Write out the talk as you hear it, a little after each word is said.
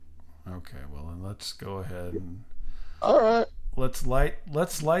Okay, well then let's go ahead and All right. let's light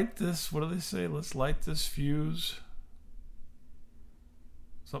this. What do they say? Let's light this fuse.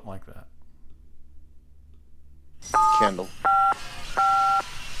 Something like that. Candle.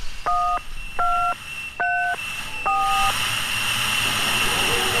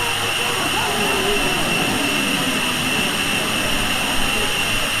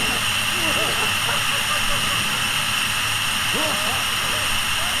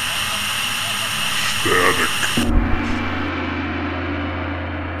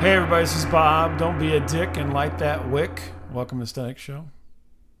 Hey everybody, this is Bob. Don't be a dick and light that wick. Welcome to Static Show.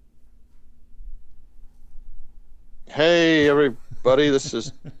 Hey, everybody. This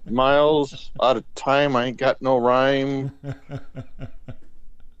is Miles. Out of time. I ain't got no rhyme.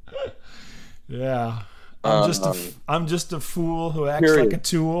 Yeah. I'm just a fool who acts period. like a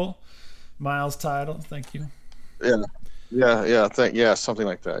tool. Miles title. Thank you. Yeah. Something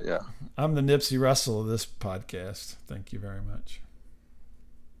like that. Yeah. I'm the Nipsey Russell of this podcast. Thank you very much.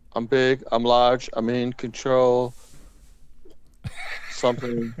 I'm big. I'm large. I'm in control.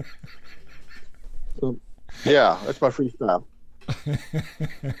 Something. Yeah, that's my freestyle.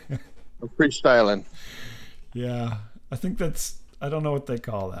 I'm freestyling. Yeah. I don't know what they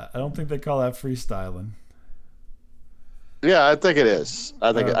call that. I don't think they call that freestyling. Yeah, I think it is.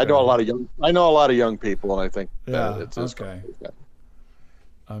 I know a lot of young people, and I think it's okay.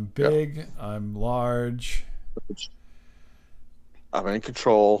 I'm big. Yeah. I'm large. I'm in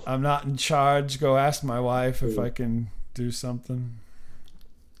control. I'm not in charge. Go ask my wife if I can do something.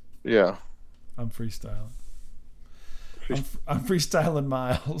 Yeah. I'm freestyling. I'm freestyling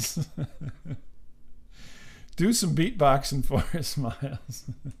Miles. Do some beatboxing for us, Miles.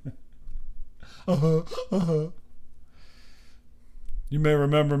 You may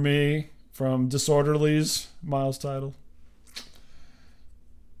remember me from Disorderlies, Miles title.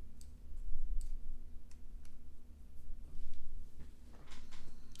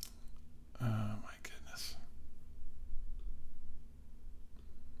 Oh my goodness.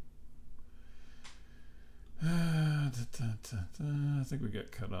 I think we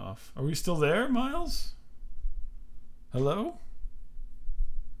got cut off. Are we still there, Miles? Hello?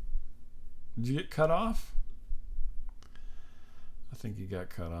 Did you get cut off? I think you got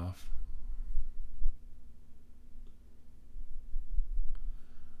cut off.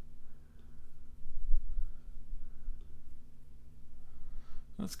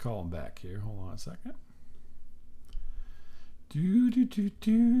 Let's call him back here. Hold on a second. Do.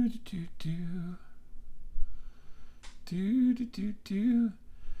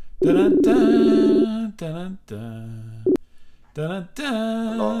 Dun dun dun dun dun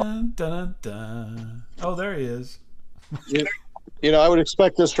dun dun dun. Oh, there he is. I would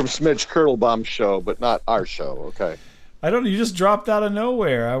expect this from Smidge Kirtlebaum's show, but not our show. Okay. I don't know. You just dropped out of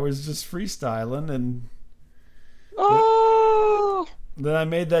nowhere. I was just freestyling, and then I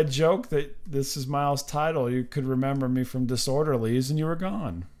made that joke that this is Miles' title. You could remember me from Disorderlies, and you were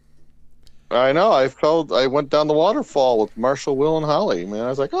gone. I know. I went down the waterfall with Marshall, Will, and Holly. Man, I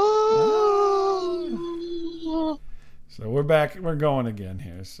was like, oh. So we're back. We're going again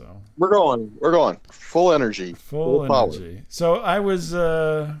here. So we're going. Full energy. Full energy. Power. So I was.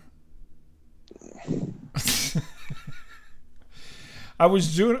 I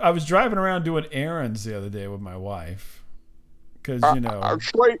was driving around doing errands the other day with my wife, because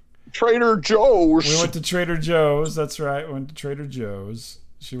Trader Joe's. We went to Trader Joe's. That's right. We went to Trader Joe's.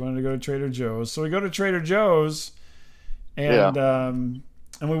 She wanted to go to Trader Joe's, so we go to Trader Joe's, and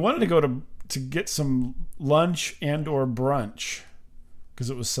we wanted to go to get some lunch and or brunch,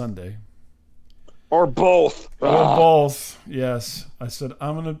 because it was Sunday. Or both. Or both. Yes, I said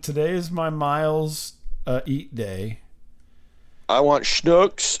today is my Miles eat day. I want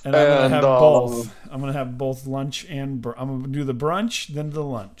schnooks, and I'm gonna have both. I'm gonna have both lunch and I'm gonna do the brunch, then the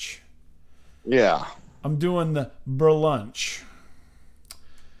lunch. Yeah. I'm doing the brunch.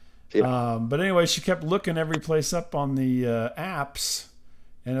 Yeah. But anyway, she kept looking every place up on the apps,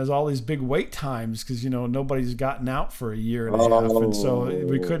 and there's all these big wait times because nobody's gotten out for a year and a half, and so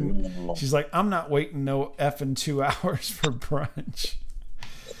we couldn't. She's like, I'm not waiting no effing 2 hours for brunch.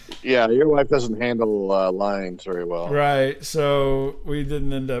 Yeah, your wife doesn't handle lines very well. Right, so we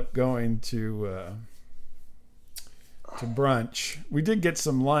didn't end up going to brunch. We did get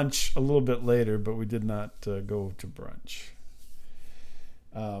some lunch a little bit later, but we did not go to brunch.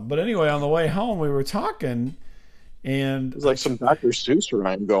 But anyway, on the way home, we were talking, and it's like some Dr. Seuss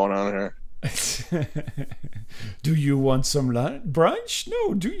rhyme going on here. Do you want some brunch?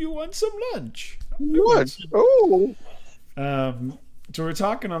 No. Do you want some lunch? What? Oh. So we're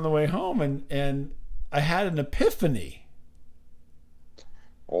talking on the way home, and I had an epiphany.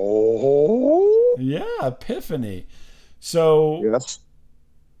 Oh. Yeah, epiphany. So Yes.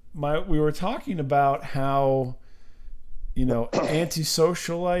 we were talking about how,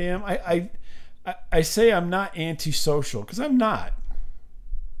 antisocial I am. I say I'm not antisocial because I'm not.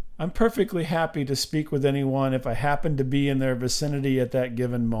 I'm perfectly happy to speak with anyone if I happen to be in their vicinity at that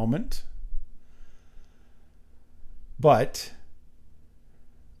given moment. But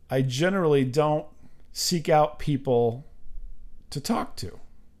I generally don't seek out people to talk to.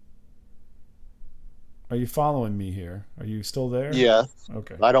 Are you following me here? Are you still there? Yeah.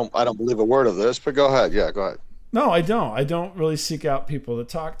 Okay. I don't believe a word of this, but go ahead. Yeah, go ahead. No, I don't. I don't really seek out people to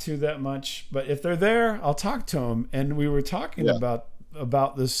talk to that much. But if they're there, I'll talk to them. And we were talking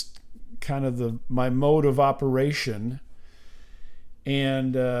about this kind of my mode of operation,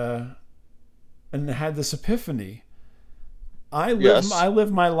 and had this epiphany. I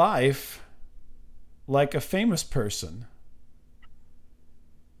live my life like a famous person.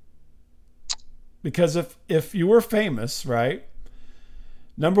 Because if you were famous, right?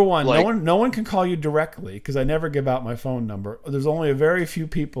 Number one, no one can call you directly because I never give out my phone number. There's only a very few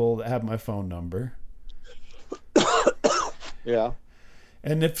people that have my phone number. Yeah.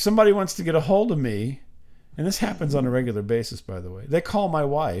 And if somebody wants to get a hold of me, and this happens on a regular basis, by the way, they call my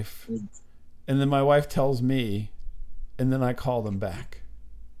wife, and then my wife tells me, and then I call them back.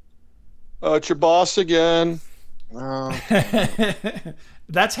 It's your boss again.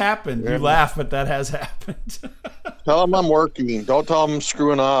 That's happened. You laugh, but that has happened. Tell them I'm working. Don't tell them I'm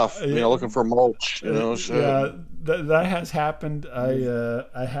screwing off. Looking for mulch. Yeah, that has happened.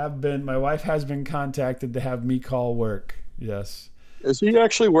 I have been. My wife has been contacted to have me call work. Yes. Is he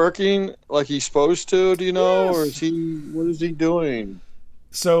actually working like he's supposed to? Do you know, Yes. or is he? What is he doing?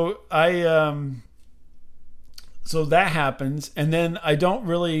 So so that happens, and then I don't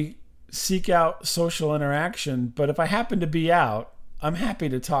really seek out social interaction. But if I happen to be out, I'm happy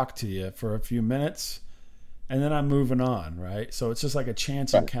to talk to you for a few minutes, and then I'm moving on, right? So it's just like a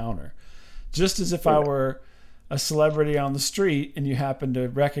chance encounter. Just as if I were a celebrity on the street and you happen to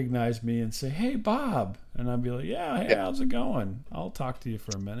recognize me and say, "Hey, Bob." And I'd be like, "Yeah, hey, how's it going? I'll talk to you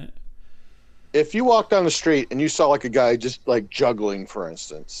for a minute." If you walk down the street and you saw like a guy just like juggling, for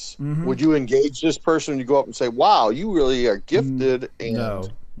instance, would you engage this person? You go up and say, "Wow, you really are gifted." And no,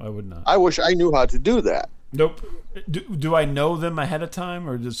 I would not. I wish I knew how to do that. Nope. Do I know them ahead of time,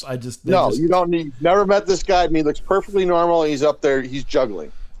 or you don't need. Never met this guy. I mean, he looks perfectly normal. He's up there. He's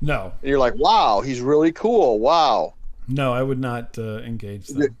juggling. No. And you're like, wow, he's really cool. Wow. No, I would not engage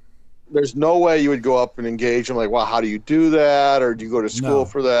them. There's no way you would go up and engage them. Like, wow, how do you do that? Or do you go to school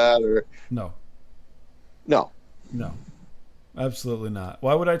for that? Or no, absolutely not.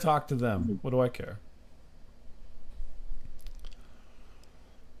 Why would I talk to them? What do I care?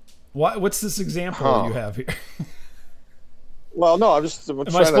 What's this example that you have here? Well, no, I'm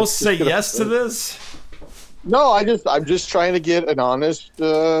Am I supposed to say yes to this? No, I'm just trying to get an honest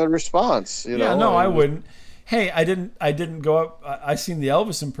response. I wouldn't. Hey, I didn't go up. I seen the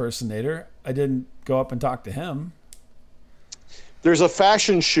Elvis impersonator. I didn't go up and talk to him. There's a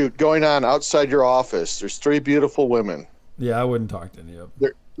fashion shoot going on outside your office. There's 3 beautiful women. Yeah, I wouldn't talk to any of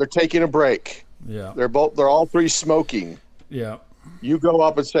them. They're taking a break. Yeah. They're all 3 smoking. Yeah. You go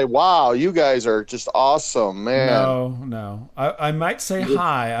up and say, "Wow, you guys are just awesome, man." No. I might say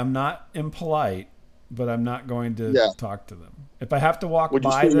hi. I'm not impolite, but I'm not going to talk to them. If I have to walk by them.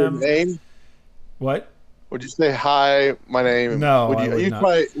 Would you say your name? What? Would you say, "Hi, my name"? No, would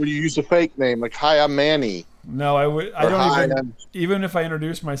you use a fake name like, "Hi, I'm Manny"? No, I would. I don't even if I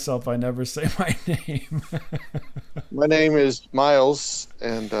introduce myself, I never say my name. My name is Miles,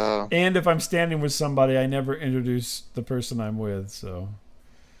 and if I'm standing with somebody, I never introduce the person I'm with. So.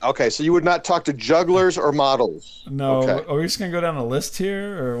 Okay, so you would not talk to jugglers or models. No. Okay. Are we just gonna go down a list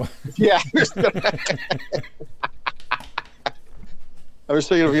here, or? Yeah. I was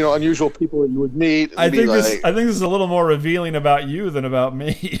thinking of unusual people that you would meet. I think this is a little more revealing about you than about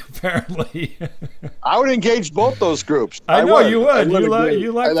me. Apparently, I would engage both those groups. I know you would.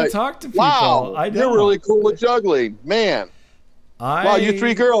 You like to talk to people. Wow, I don't. You're really cool with juggling, man. Wow, you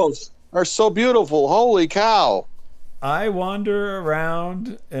 3 girls are so beautiful. Holy cow! I wander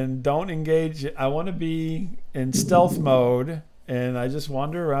around and don't engage. I want to be in stealth mode, and I just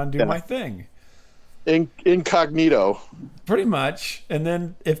wander around, do my thing. Incognito. Pretty much. And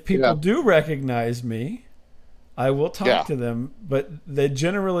then if people do recognize me, I will talk to them, but they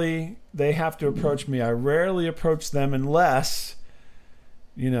have to approach me. I rarely approach them unless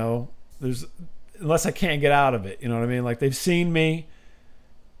I can't get out of it. You know what I mean? Like they've seen me,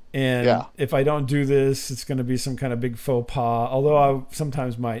 and if I don't do this, it's going to be some kind of big faux pas, although I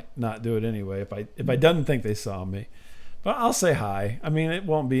sometimes might not do it anyway if I didn't think they saw me. But I'll say hi. I mean, it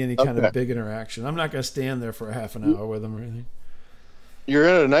won't be any kind of big interaction. I'm not going to stand there for a half an hour with them or anything. You're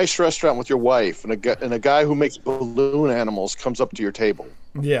in a nice restaurant with your wife, and a guy who makes balloon animals comes up to your table.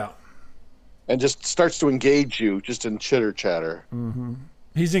 Yeah. And just starts to engage you just in chitter chatter. Mm-hmm.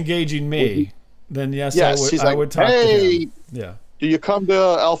 He's engaging me. Then yes, I would talk to him. Yeah. Do you come to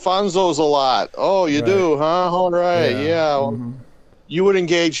Alfonso's a lot? Oh, you do, huh? All right. Yeah. Mm-hmm. You would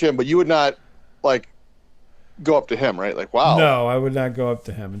engage him, but you would not like go up to him, right? Like, wow. No, I would not go up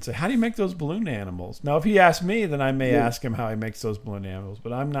to him and say, how do you make those balloon animals? Now, if he asked me, then I may ask him how he makes those balloon animals,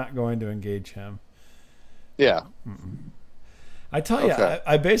 but I'm not going to engage him. Yeah. Mm-mm. I tell you,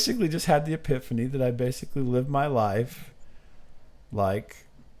 I basically just had the epiphany that I basically live my life like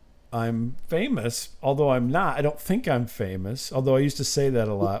I'm famous, although I'm not. I don't think I'm famous, although I used to say that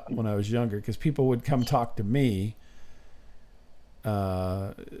a lot when I was younger because people would come talk to me.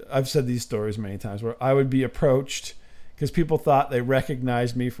 I've said these stories many times where I would be approached because people thought they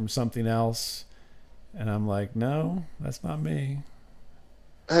recognized me from something else. And I'm like, no, that's not me.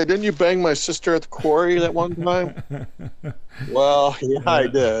 Hey, didn't you bang my sister at the quarry that one time? Well, yeah, I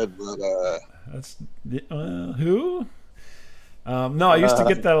did. But that's who? No, I used to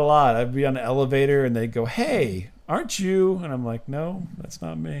get that a lot. I'd be on the elevator and they'd go, hey, aren't you? And I'm like, no, that's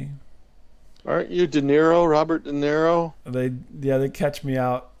not me. Aren't you De Niro, Robert De Niro? They'd catch me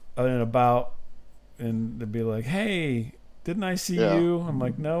out and about, and they'd be like, "Hey, didn't I see you?" I'm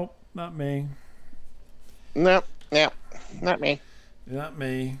like, "Nope, not me." Nope, not me. Not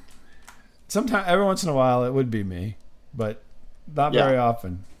me. Sometimes, every once in a while, it would be me, but not very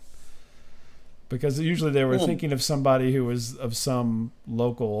often. Because usually they were thinking of somebody who was of some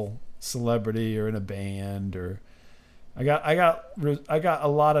local celebrity or in a band or. I got a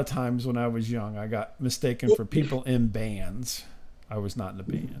lot of times when I was young. I got mistaken for people in bands. I was not in a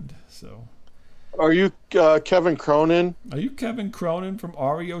band. So, are you Kevin Cronin? Are you Kevin Cronin from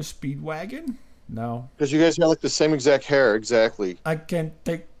REO Speedwagon? No, because you guys got like the same exact hair, exactly. I can't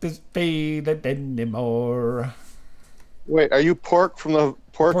take this speed anymore. Wait, are you Pork and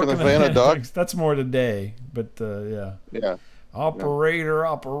the Vanna Duck? That's more today, but yeah. Yeah.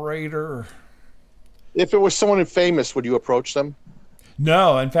 Operator. If it was someone famous, would you approach them?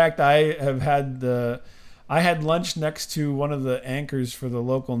 No. In fact, I had lunch next to one of the anchors for the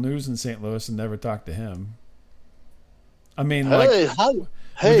local news in St. Louis and never talked to him. I mean,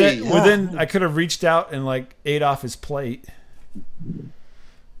 within I could have reached out and like ate off his plate.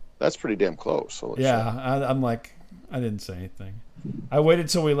 That's pretty damn close. So I'm like, I didn't say anything. I waited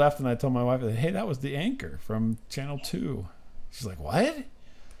till we left and I told my wife, hey, that was the anchor from Channel 2. She's like, what?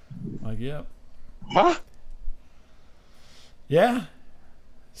 I'm like, yep. Huh? Yeah,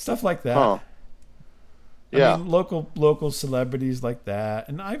 stuff like that. Huh. Yeah, I mean, local celebrities like that,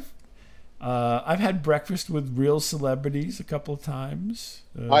 and I've had breakfast with real celebrities a couple of times.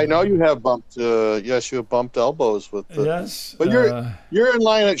 I know you have bumped. Yes, you have bumped elbows with. Yes, but you're in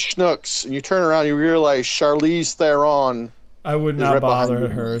line at Schnucks, and you turn around, and you realize Charlize Theron. I would not bother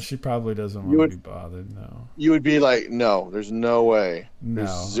her. She probably doesn't want to be bothered. No. You would be like, no, there's no way. No.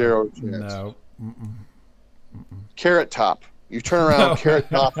 There's zero chance. No. Carrot Top. You turn around, Carrot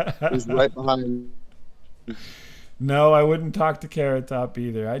Top is right behind. No, I wouldn't talk to Carrot Top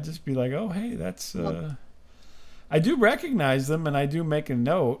either. I'd just be like, oh, hey, that's... I do recognize them, and I do make a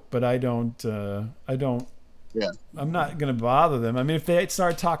note, but I don't... Yeah. I'm not going to bother them. I mean, if they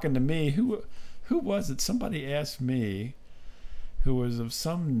start talking to me, who was it? Somebody asked me who was of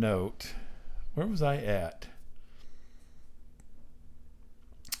some note. Where was I at?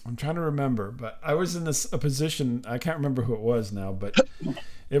 I'm trying to remember, but I was in a position, I can't remember who it was now, but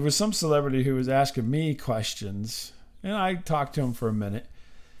it was some celebrity who was asking me questions, and I talked to him for a minute,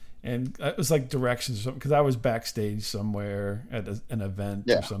 and it was like directions or something, because I was backstage somewhere at an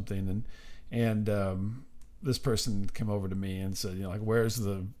event or something, and this person came over to me and said, like, where's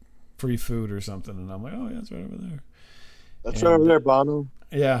the free food or something? And I'm like, oh, yeah, it's right over there. That's right over there, Bono.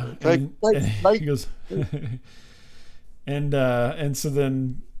 Yeah. He goes, and so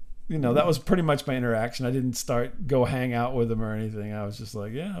then, that was pretty much my interaction. I didn't go hang out with him or anything. I was just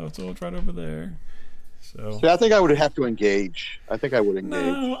like, yeah, it's right over there. So I think I would have to engage. I think I would engage.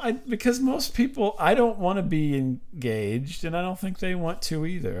 No, because most people, I don't want to be engaged, and I don't think they want to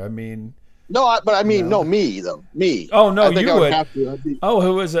either. I mean, no, no, me though. Me. Oh no, you would.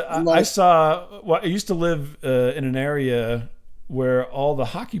 Who was it? I saw. Well, I used to live in an area where all the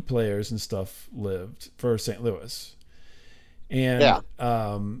hockey players and stuff lived for St. Louis, and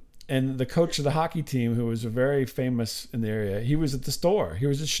and the coach of the hockey team, who was very famous in the area, he was at the store. He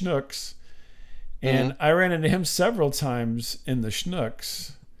was at Schnucks, and I ran into him several times in the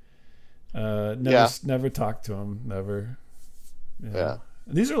Schnucks. Never talked to him. Never. Yeah.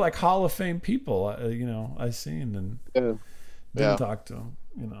 And these are like Hall of Fame people, I seen and didn't talk to them.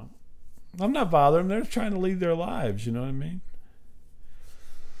 I'm not bothering them. They're trying to lead their lives. You know what I mean?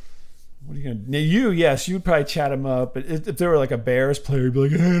 What are you gonna? Now you'd probably chat them up. But if they were like a Bears player, you'd be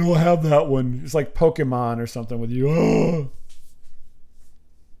like, "Hey, I don't have that one." It's like Pokemon or something with you. Oh.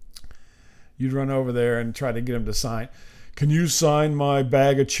 You'd run over there and try to get them to sign. Can you sign my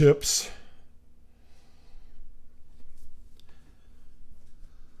bag of chips?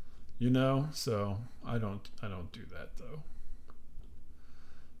 So I don't do that though.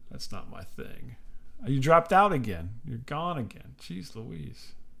 That's not my thing. You dropped out again. You're gone again. Jeez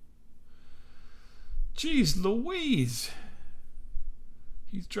Louise. Jeez Louise.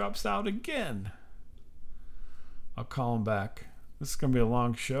 He drops out again. I'll call him back. This is going to be a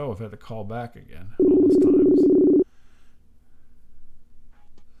long show if I had to call back again all those times.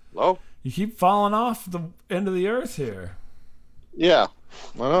 Hello? You keep falling off the end of the earth here. Yeah,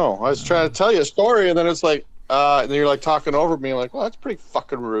 I know. I was trying to tell you a story, and then it's like, and then you're like talking over me, like, well, that's pretty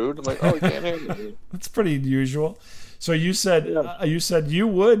fucking rude. I'm like, oh, you can't handle me. That's pretty usual. So you said you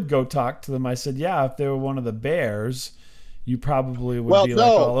would go talk to them. I said, yeah, if they were one of the Bears, you probably would be like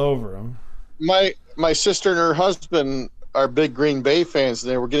all over them. My sister and her husband are big Green Bay fans,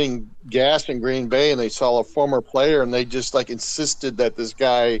 and they were getting gas in Green Bay, and they saw a former player, and they just like insisted that this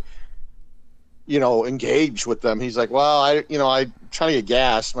guy, engage with them. He's like, well, I'm trying to get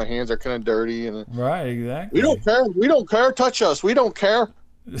gas. My hands are kind of dirty, and right, exactly. We don't care. Touch us. We don't care.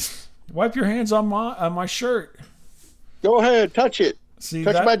 Wipe your hands on my shirt. Go ahead, touch it.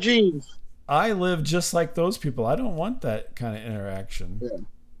 Touch my jeans. I live just like those people. I don't want that kind of interaction.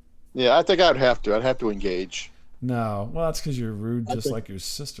 Yeah, I think I'd have to. I'd have to engage. No, well, that's because you're rude, like your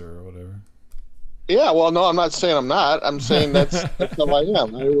sister or whatever. Yeah, well, no, I'm not saying I'm not. I'm saying that's how I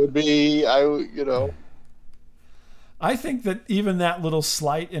am. I think that even that little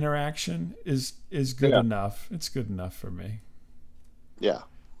slight interaction is good enough. It's good enough for me. Yeah.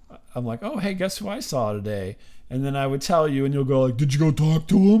 I'm like, oh, hey, guess who I saw today? And then I would tell you, and you'll go like, did you go talk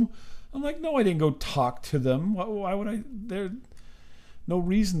to him? I'm like, no, I didn't go talk to them. Why would I? There's no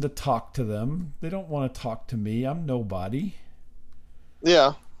reason to talk to them. They don't want to talk to me. I'm nobody.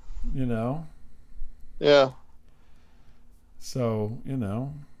 Yeah. Yeah. So,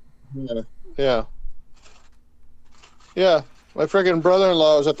 Yeah. Yeah. My friggin'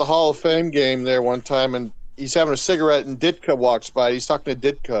 brother-in-law was at the Hall of Fame game there one time, and he's having a cigarette, and Ditka walks by. He's talking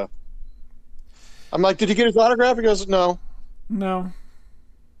to Ditka. I'm like, did you get his autograph? He goes, no. No,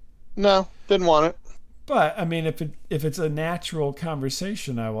 didn't want it. But, I mean, if it's a natural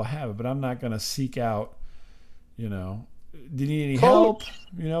conversation, I will have it. But I'm not going to seek out, do you need any help?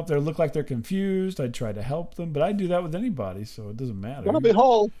 If they look like they're confused, I'd try to help them. But I do that with anybody, so it doesn't matter. Bobby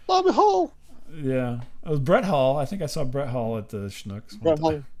Hall. Yeah. It was Brett Hall. I think I saw Brett Hall at the Schnucks. Brett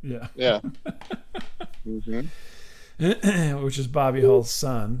Hall? Yeah. Yeah. Mm-hmm. Which is Bobby Hall's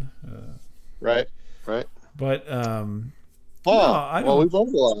son. Right. But, I don't. Well, we've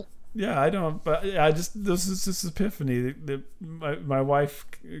learned a lot. Yeah, I don't. But this is this epiphany that my wife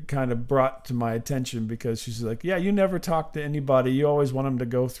kind of brought to my attention, because she's like, yeah, you never talk to anybody. You always want them to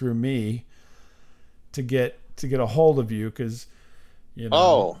go through me to get a hold of you, because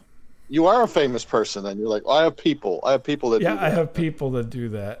Oh, you are a famous person, then. You're like, I have people that do that. Yeah, I have people that do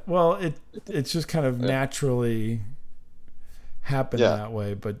that. Well, it's just kind of naturally happened that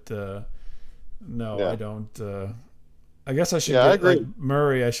way, but no, I don't. I guess I should get like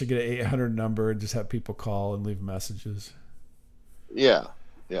Murray. I should get an 800 number and just have people call and leave messages. Yeah.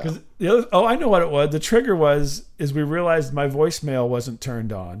 I know what it was. The trigger is we realized my voicemail wasn't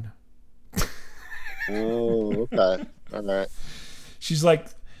turned on. Oh, okay. All right. She's like,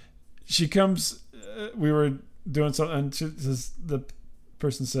 she comes. We were doing something, and the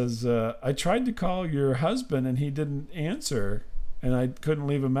person says, "I tried to call your husband and he didn't answer, and I couldn't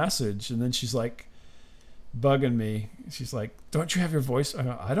leave a message." And then she's like, bugging me. She's like, don't you have your voice?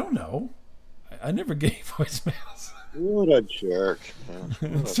 I don't know. I never gave voicemails. What a jerk.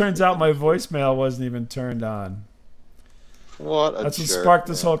 It turns out my voicemail wasn't even turned on. What a That's jerk, what sparked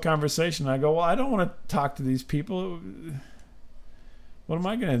this whole conversation. I go, well, I don't want to talk to these people. What am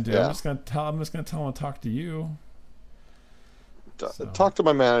I going to do? Yeah. I'm just going to tell them to talk to you. Talk to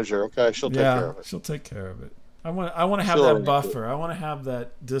my manager, okay? She'll take care of it. She'll take care of it. I want to have that buffer. I want to have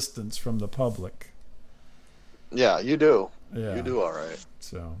that distance from the public. Yeah, you do. Yeah. You do all right.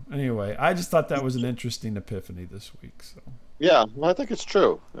 So anyway, I just thought that was an interesting epiphany this week. So yeah, well, I think it's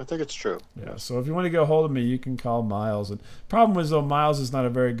true. Yeah. So if you want to get a hold of me, you can call Miles. And problem is, though, Miles is not a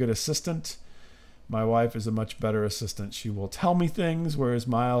very good assistant. My wife is a much better assistant. She will tell me things, whereas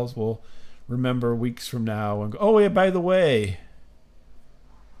Miles will remember weeks from now and go, oh yeah, by the way,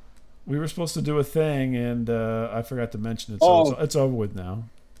 we were supposed to do a thing and I forgot to mention it, so it's over with now.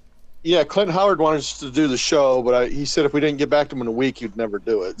 Yeah, Clint Howard wanted us to do the show, but he said if we didn't get back to him in a week, he'd never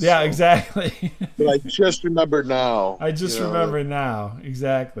do it. Yeah, so. Exactly. But I just remembered now. Remember now,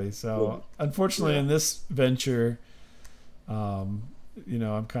 exactly. So unfortunately, in this venture, I'm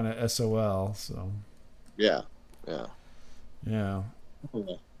kind of SOL. So. Yeah.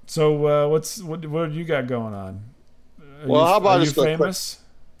 So what do you got going on? How about you famous?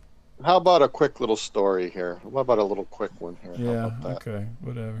 How about a quick little story here? What about a little quick one here? Yeah. Okay.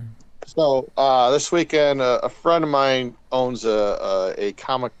 Whatever. So this weekend, a friend of mine owns a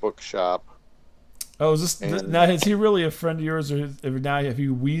comic book shop. Oh, now? Is he really a friend of yours, or now have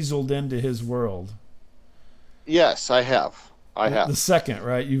you weaseled into his world? Yes, I have. The second,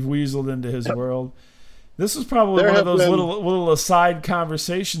 right? You've weaseled into his world. This is probably one of those little aside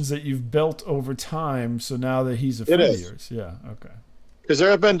conversations that you've built over time. So now that he's a friend of yours, yeah, okay. Because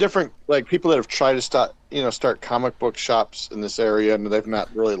there have been different people that have tried to start comic book shops in this area, and they've not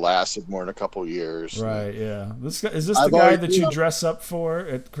really lasted more than a couple of years. Right? Yeah. Is this the guy that you dress up for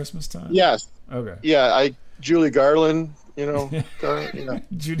at Christmas time? Yes. Okay. Yeah, Julie Garland. Judy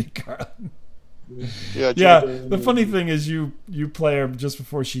Garland. Yeah. Yeah. The funny thing is, you play her just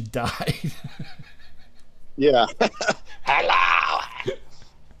before she died. Yeah. Hello.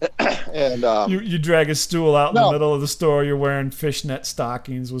 And you drag a stool out in the middle of the store. You're wearing fishnet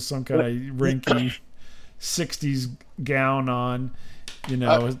stockings with some kind of rinky 60s gown on,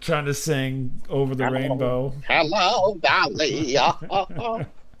 trying to sing Over the Rainbow. Hello, Dolly.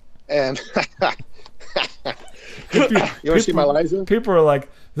 And you want to see my Liza? People are like,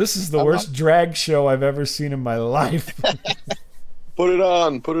 this is the worst drag show I've ever seen in my life. Put it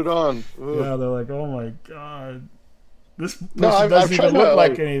on. Ugh. Yeah, they're like, oh my God. This person doesn't even look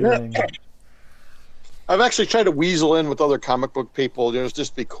like anything. I've actually tried to weasel in with other comic book people, just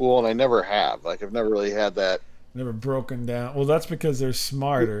to be cool, and I never have. I've never really had that. Never broken down. Well, that's because they're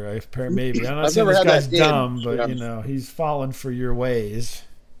smarter, maybe. I'm not saying this guy's dumb, but he's fallen for your ways.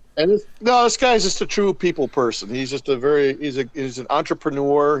 And this guy's just a true people person. He's just he's an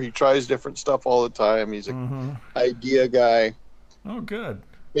entrepreneur. He tries different stuff all the time. He's an idea guy. Oh, good.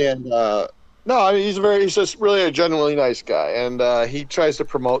 And he's just really a genuinely nice guy, and he tries to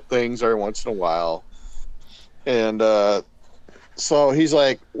promote things every once in a while. And so he's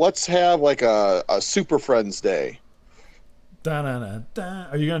like, let's have like a Super Friends Day.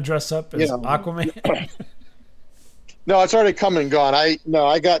 Are you gonna dress up as Aquaman? No, it's already come and gone. I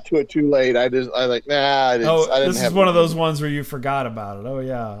got to it too late. I didn't this is one of those ones where you forgot about it. Oh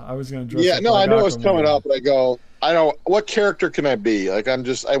yeah, I was gonna dress up. Yeah, no, I knew it was coming up, but I don't. What character can I be? Like I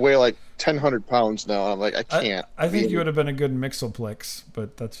weigh like 1,000 pounds now. And I'm like, I can't. I think you would have been a good Mixoplex,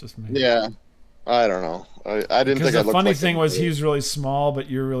 but that's just me. Yeah, I don't know. I didn't think I looked like. Because the funny thing was, he was really small, but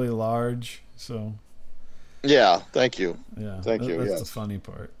you're really large. So. Yeah. Thank you. Yeah. Thank you. That's the funny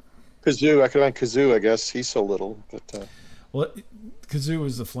part. Kazoo, I could find Kazoo. I guess he's so little, but. Well, Kazoo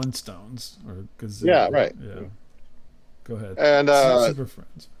was the Flintstones, or Kazoo. Yeah. Right. Yeah. Go ahead. And Super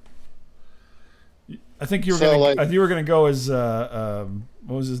Friends. I think you were gonna go as what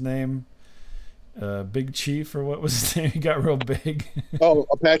was his name? Big Chief, or what was his name? He got real big. Oh,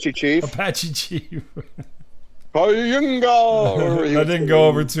 Apache Chief. Apache Chief. That didn't go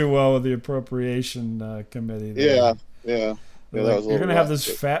over too well with the appropriation committee. There. Yeah. You're gonna have this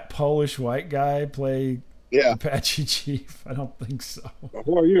fat Polish white guy play Apache Chief? I don't think so.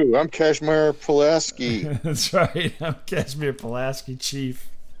 Who are you? I'm Kazimierz Pulaski. That's right. I'm Kazimierz Pulaski Chief.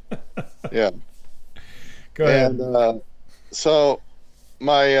 Yeah. Go ahead. And so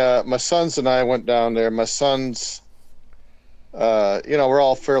my sons and I went down there. My sons, we're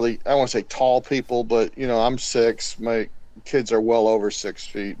all fairly, I won't say tall people, but I'm 6. My kids are well over 6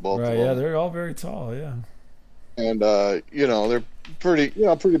 feet, both of them. Yeah, they're all very tall. Yeah. And they're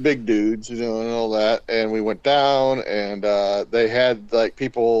pretty big dudes, and all that. And we went down, and they had like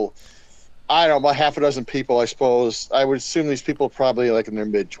people. I don't know, about half a dozen people, I suppose. I would assume these people probably like in their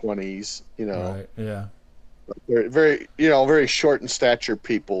mid-20s. Right. Yeah. They're very, very short in stature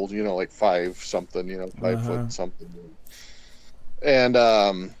people, like 5 something, 5 foot something. And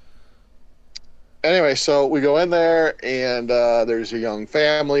anyway, so we go in there, and there's a young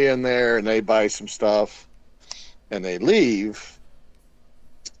family in there, and they buy some stuff, and they leave.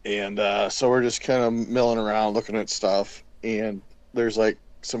 And so we're just kind of milling around looking at stuff, and there's like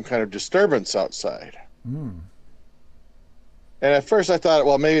some kind of disturbance outside. And at first I thought,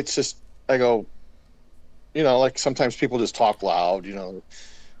 well, maybe it's just, I go, like sometimes people just talk loud, and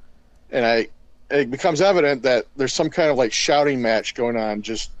it becomes evident that there's some kind of like shouting match going on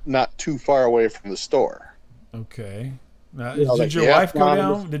just not too far away from the store. Okay. Did your wife go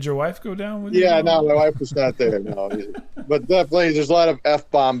down? Did your wife go down with you? Yeah, no, my wife was not there. No, but definitely, there's a lot of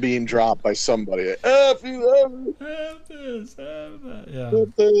F-bomb being dropped by somebody. F you, F this, F that. Yeah.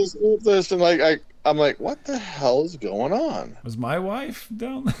 F this, and like I'm like, what the hell is going on? Was my wife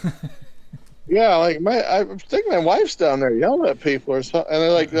down? Yeah, like I think my wife's down there yelling at people or something, and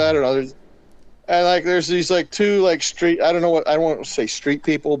they're like, I don't know. There's these like two like street. I don't know what I don't want to say street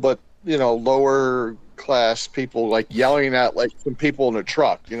people, but lower class people like yelling at like some people in a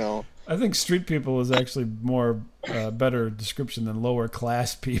truck. I think street people is actually more better description than lower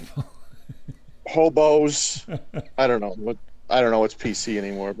class people. Hobos. I don't know what's PC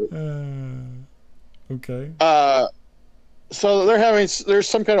anymore, but okay. So there's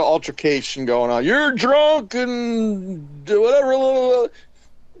some kind of altercation going on. You're drunk and whatever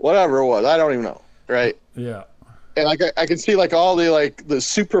it was. I don't even know. Right. Yeah. And I can see like all the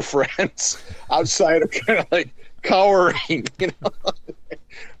super friends outside of kind of like cowering,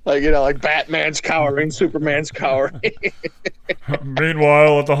 like Batman's cowering, Superman's cowering.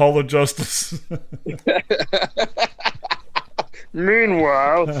 Meanwhile, at the Hall of Justice.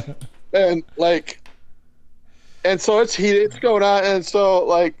 Meanwhile, and so it's heated, it's going on, and so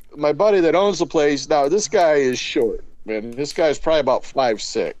like my buddy that owns the place now, this guy is short, man. This guy's probably about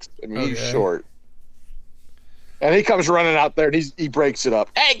 5'6". I mean, he's short. And he comes running out there and he breaks it up.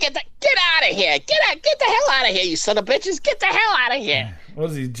 Hey, get out of here! Get the hell out of here, you son of bitches! Get the hell out of here!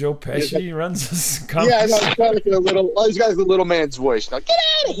 What is he, Joe Pesci? He runs this company. Yeah, no, he's got like he's got the little man's voice. Now, get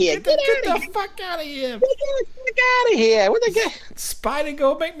out of here! Get the fuck out of here! Get out of here! What the guy? Spider,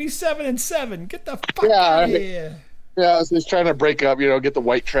 go make me 7-7. Get the fuck out of here! Yeah, so he's trying to break up. Get the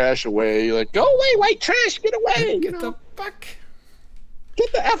white trash away. You're like, go away, white trash! Get away! Get the fuck. Get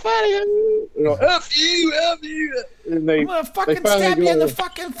the F out of here! F you! And I'm gonna fucking stab you in the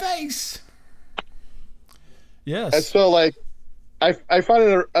fucking face. Yes. And so, like, I find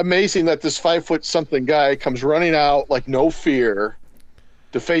it amazing that this 5-foot-something guy comes running out like no fear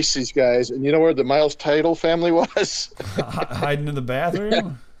to face these guys. And you know where the Miles Tidal family was? Hiding in the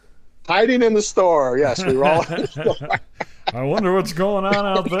bathroom. Hiding in the store. Yes, we were all in the store. I wonder what's going on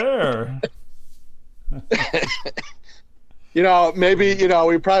out there. Maybe,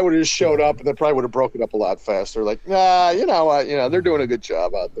 we probably would have just showed up and they probably would have broken up a lot faster. Like, nah, you know what? They're doing a good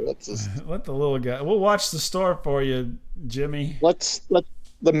job out there. Let's just let the little guy. We'll watch the store for you, Jimmy. Let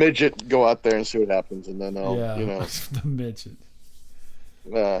the midget go out there and see what happens, and then I'll, the midget.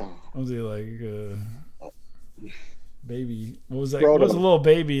 What was he like? Baby. What was that? What was a little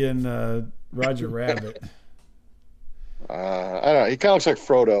baby in Roger Rabbit? I don't know. He kind of looks like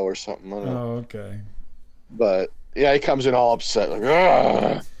Frodo or something. I don't know. Oh, okay. But. Yeah, he comes in all upset, like,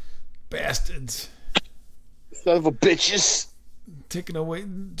 ugh. Bastards. Son of a bitches.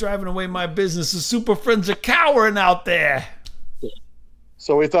 Driving away my business. The super friends are cowering out there.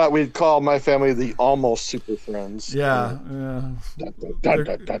 So we thought we'd call my family the almost super friends. Yeah.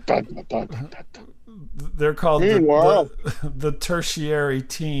 They're called the tertiary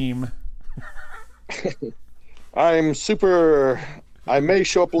team. I'm super... I may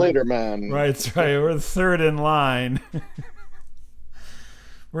show up later, man. Right, that's right. We're the third in line.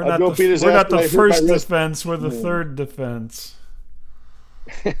 We're not the first defense. We're the third defense.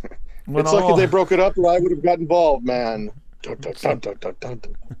 It's lucky they broke it up, or I would have got involved, man.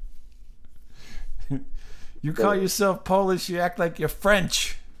 You call yourself Polish, you act like you're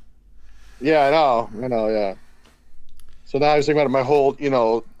French. Yeah, I know, yeah. So now I was thinking about my whole,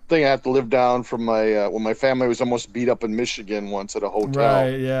 thing I have to live down from my when my family was almost beat up in Michigan once at a hotel.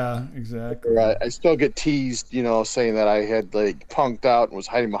 Right, yeah, exactly. Right. I still get teased, saying that I had like punked out and was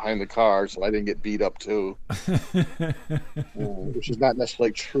hiding behind the car so I didn't get beat up too. Which is not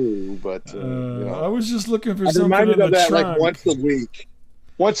necessarily true, but I was just looking for something reminded in of the that trunk. like once a week.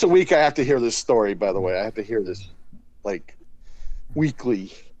 Once a week I have to hear this story, by the way. I have to hear this like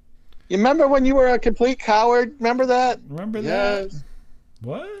weekly. You remember when you were a complete coward? Remember that? Remember yes. that?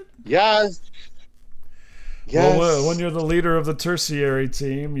 What? Yes. Well, when you're the leader of the tertiary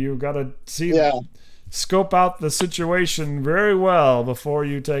team, you got to scope out the situation very well before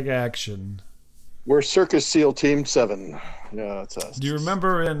you take action. We're Circus SEAL Team 7. Yeah, that's us. Do you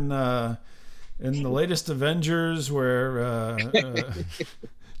remember in the latest Avengers where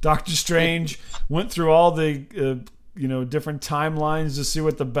Doctor Strange went through all the different timelines to see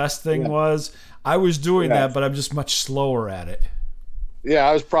what the best thing was? I was doing that, but I'm just much slower at it. Yeah,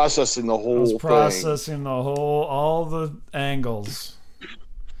 I was processing the whole thing. All the angles.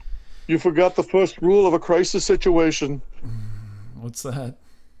 You forgot the first rule of a crisis situation. What's that?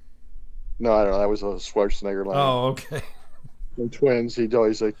 No, I don't know. That was a Schwarzenegger line. Oh, okay. The twins. He'd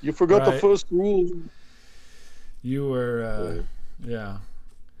always like, "You forgot the first rule." You were, yeah.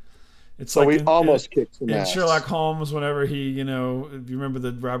 It's so like we almost kicked some in ass. Sherlock Holmes, whenever he, you know, if you remember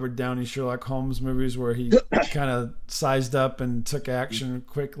the Robert Downey Sherlock Holmes movies where he kind of sized up and took action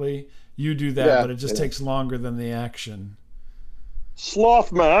quickly. You do that, but it just takes longer than the action.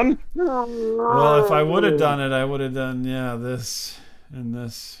 Sloth man. Well, if I would have done it, I would have done this and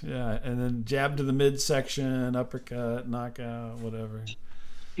this, and then jab to the midsection, uppercut, knockout, whatever.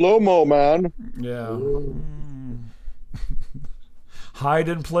 Slow-mo man. Yeah. Hide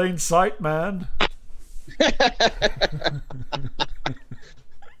in plain sight, man.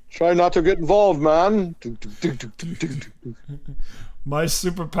 Try not to get involved, man. My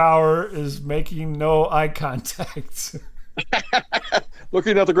superpower is making no eye contact.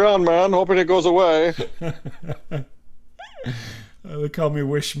 Looking at the ground, man, hoping it goes away. They call me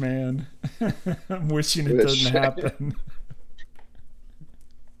Wish Man. I'm wishing it doesn't happen.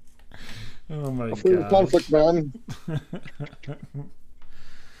 Oh my god. Conflict, man.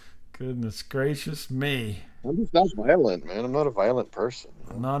 Goodness gracious me. I'm just not violent, man. I'm not a violent person.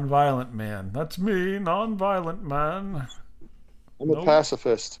 Non-violent man. That's me, non-violent man. I'm a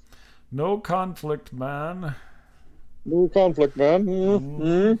pacifist. No conflict, man. No conflict, man.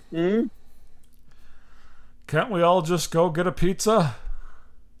 Mm-hmm. Can't we all just go get a pizza?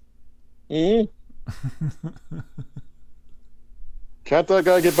 Can't that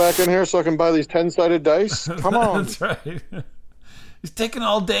guy get back in here so I can buy these 10-sided dice? Come on. That's right. He's taking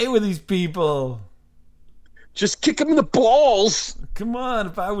all day with these people. Just kick him in the balls. Come on.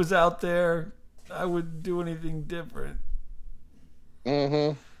 If I was out there, I wouldn't do anything different.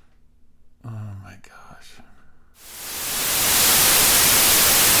 Mm-hmm. Oh, my God.